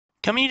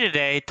Coming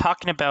today,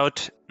 talking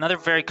about another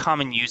very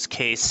common use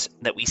case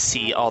that we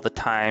see all the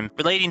time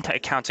relating to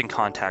accounts and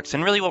contacts.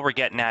 And really what we're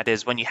getting at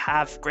is when you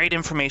have great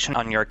information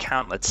on your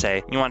account, let's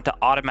say, you want it to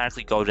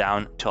automatically go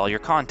down to all your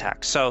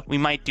contacts. So we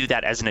might do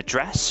that as an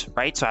address,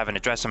 right? So I have an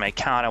address on my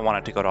account. I want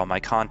it to go to all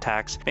my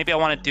contacts. Maybe I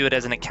want to do it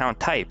as an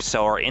account type,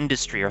 so or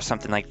industry or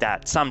something like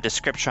that. Some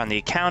description on the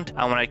account,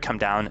 I want it to come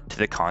down to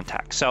the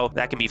contact. So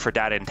that can be for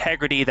data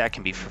integrity, that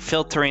can be for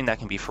filtering, that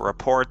can be for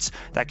reports,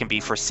 that can be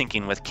for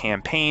syncing with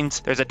campaigns.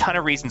 There's a ton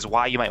of reasons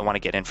why you might want to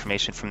get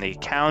information from the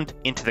account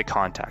into the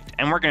contact.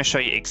 And we're going to show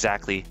you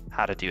exactly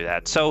how to do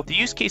that. So the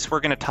use case we're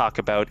going to talk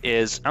about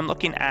is I'm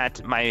looking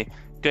at my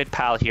good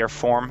pal here,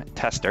 form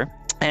tester.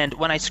 And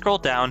when I scroll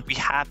down, we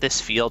have this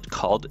field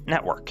called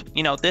network.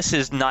 You know, this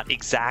is not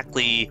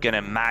exactly going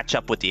to match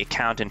up with the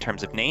account in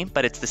terms of name,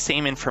 but it's the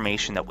same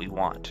information that we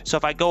want. So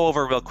if I go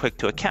over real quick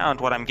to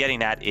account, what I'm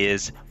getting at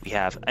is we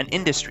have an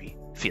industry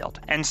field.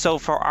 And so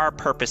for our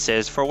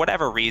purposes, for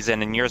whatever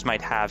reason, and yours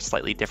might have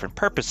slightly different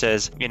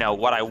purposes, you know,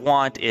 what I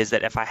want is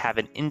that if I have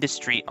an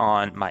industry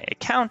on my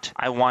account,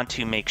 I want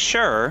to make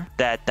sure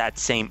that that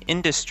same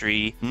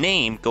industry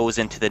name goes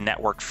into the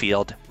network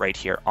field right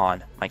here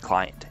on my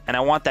client. And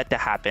I want that to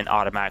happen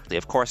automatically.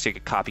 Of course, you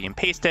could copy and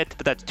paste it,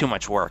 but that's too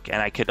much work.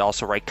 And I could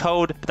also write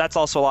code, but that's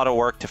also a lot of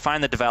work to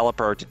find the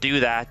developer to do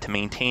that, to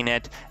maintain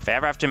it. If I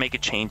ever have to make a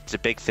change, it's a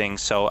big thing.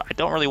 So I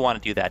don't really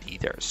want to do that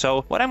either.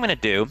 So what I'm going to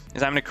do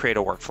is I'm going to create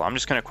a workflow. I'm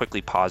just going to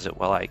quickly pause it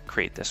while I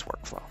create this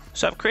workflow.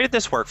 So I've created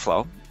this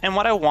workflow. And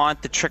what I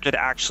want the trigger to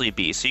actually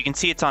be, so you can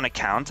see it's on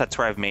accounts, that's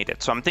where I've made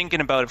it. So I'm thinking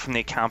about it from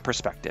the account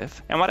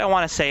perspective. And what I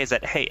want to say is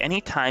that, hey,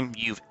 anytime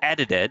you've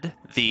edited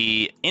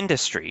the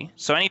industry,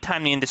 so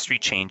anytime the industry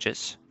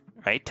changes,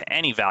 right, to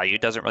any value,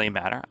 doesn't really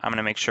matter. I'm going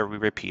to make sure we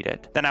repeat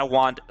it. Then I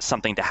want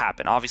something to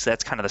happen. Obviously,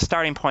 that's kind of the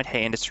starting point.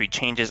 Hey, industry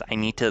changes. I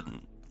need to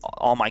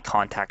all my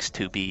contacts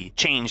to be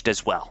changed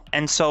as well.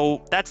 And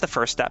so that's the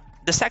first step.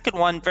 The second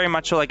one, very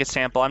much like a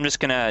sample, I'm just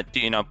going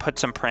to put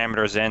some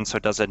parameters in so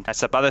it doesn't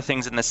mess up other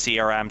things in the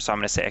CRM. So I'm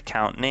going to say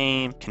account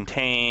name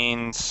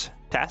contains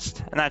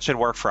test, and that should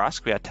work for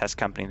us. We got test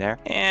company there.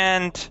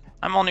 And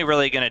I'm only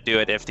really going to do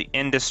it if the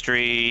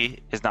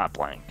industry is not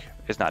blank,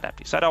 is not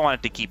empty. So I don't want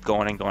it to keep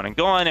going and going and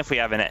going if we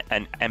have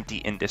an empty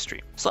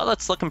industry. So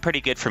that's looking pretty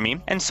good for me.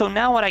 And so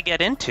now what I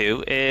get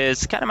into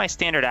is kind of my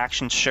standard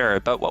action, sure,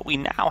 but what we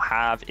now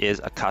have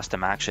is a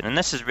custom action. And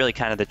this is really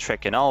kind of the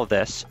trick in all of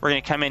this. We're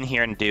going to come in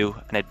here and do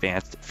an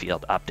advanced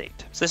field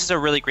update. So this is a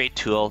really great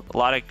tool, a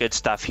lot of good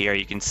stuff here.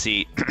 You can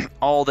see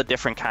all the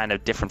different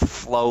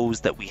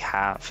flows that we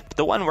have.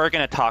 The one we're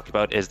going to talk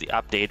about is the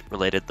update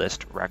related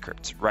list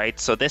records, right?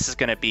 So this is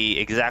going to be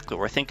exactly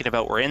what we're thinking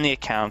about. We're in the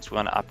accounts. We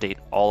want to update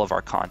all of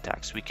our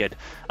contacts. We could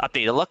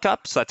update a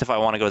lookup, so that's if I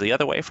want to go the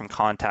other way from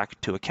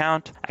contact to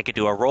account. I could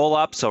do a roll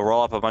up, so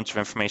roll up a bunch of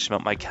information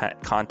about my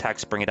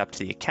contacts, bring it up to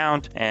the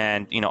account,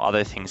 and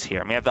other things here.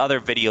 And we have other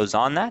videos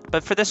on that,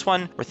 but for this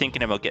one, we're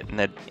thinking about getting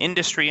the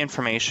industry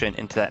information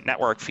into that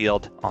network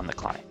field on the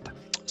client.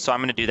 So I'm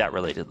going to do that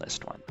related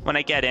list one. When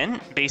I get in,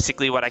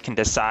 basically what I can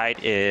decide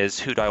is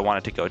who do I want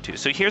it to go to.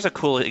 So here's a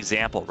cool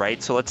example,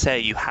 right? So let's say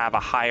you have a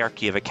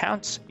hierarchy of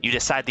accounts. You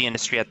decide the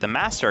industry at the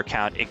master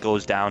account, it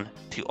goes down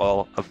to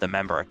all of the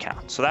member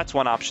accounts. So that's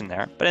one option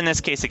there. But in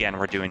this case, again,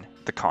 we're doing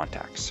the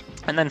contacts.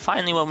 And then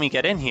finally, when we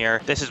get in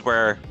here, this is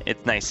where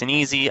it's nice and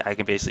easy. I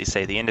can basically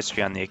say the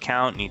industry on the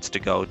account needs to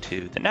go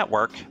to the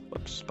network.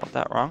 Whoops, spelled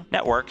that wrong.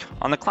 Network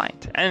on the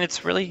client. And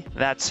it's really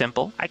that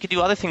simple. I could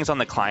do other things on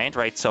the client,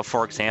 right? So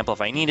for example,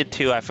 if I needed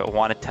to, if I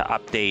wanted to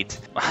update,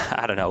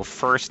 I don't know,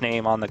 first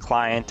name on the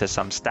client to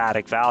some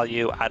static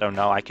value, I don't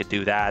know, I could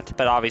do that.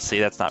 But obviously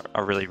that's not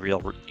a really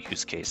real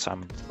use case, so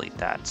I'm going to delete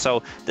that.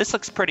 So this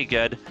looks pretty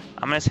good.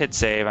 I'm going to hit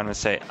save. I'm going to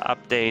say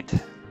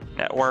update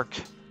network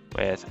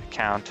with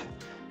account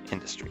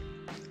industry,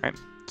 right?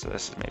 So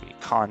this is maybe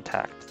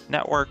contact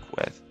network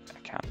with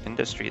account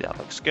industry. That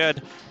looks good.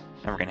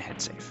 And we're going to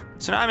hit save.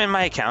 So now I'm in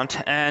my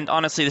account, and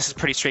honestly, this is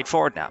pretty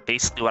straightforward now.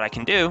 Basically, what I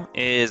can do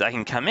is I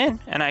can come in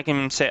and I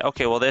can say,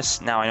 okay, well,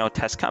 this, now I know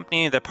test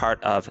company, they're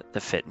part of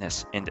the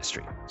fitness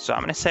industry. So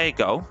I'm going to say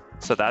go.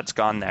 So that's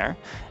gone there.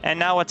 And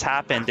now what's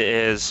happened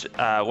is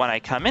when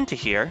I come into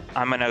here,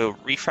 I'm going to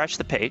refresh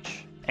the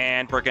page,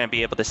 and we're going to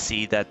be able to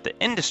see that the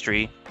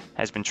industry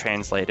has been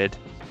translated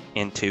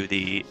into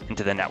the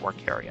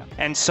network area.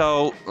 And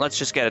so let's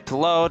just get it to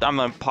load. I'm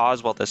going to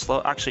pause while this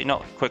load. Actually,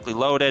 no, quickly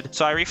loaded.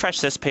 So I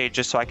refresh this page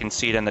just so I can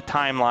see it in the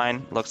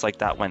timeline. Looks like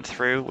that went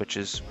through, which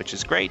is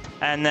great.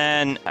 And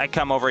then I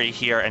come over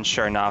here, and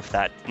sure enough,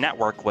 that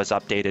network was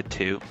updated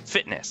to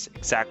fitness,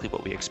 exactly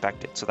what we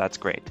expected. So that's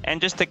great. And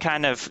just to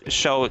kind of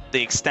show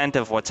the extent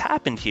of what's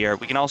happened here,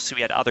 we can also see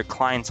we had other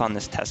clients on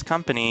this test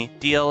company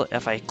deal.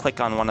 If I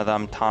click on one of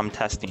them, Tom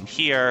Testing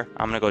here,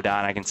 I'm going to go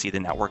down. I can see the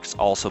network's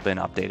also been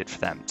updated for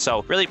them.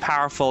 So really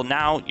powerful.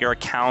 Now your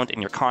account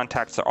and your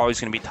contacts are always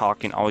going to be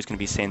talking, always going to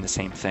be saying the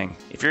same thing.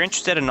 If you're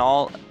interested at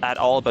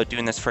all about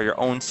doing this for your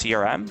own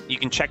CRM, you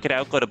can check it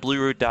out. Go to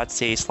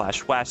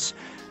blueroot.ca/WES.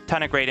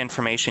 Ton of great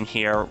information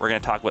here. We're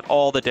going to talk about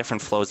all the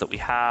different flows that we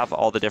have,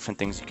 all the different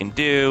things you can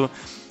do,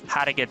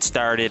 how to get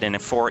started in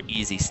 4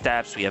 easy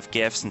steps. We have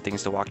GIFs and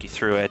things to walk you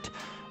through it,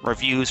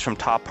 reviews from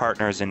top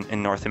partners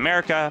in North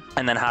America,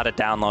 and then how to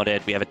download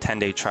it. We have a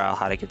 10-day trial,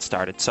 how to get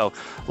started. So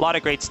a lot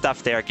of great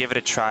stuff there. Give it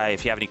a try.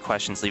 If you have any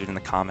questions, leave it in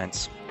the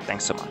comments.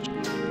 Thanks so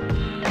much.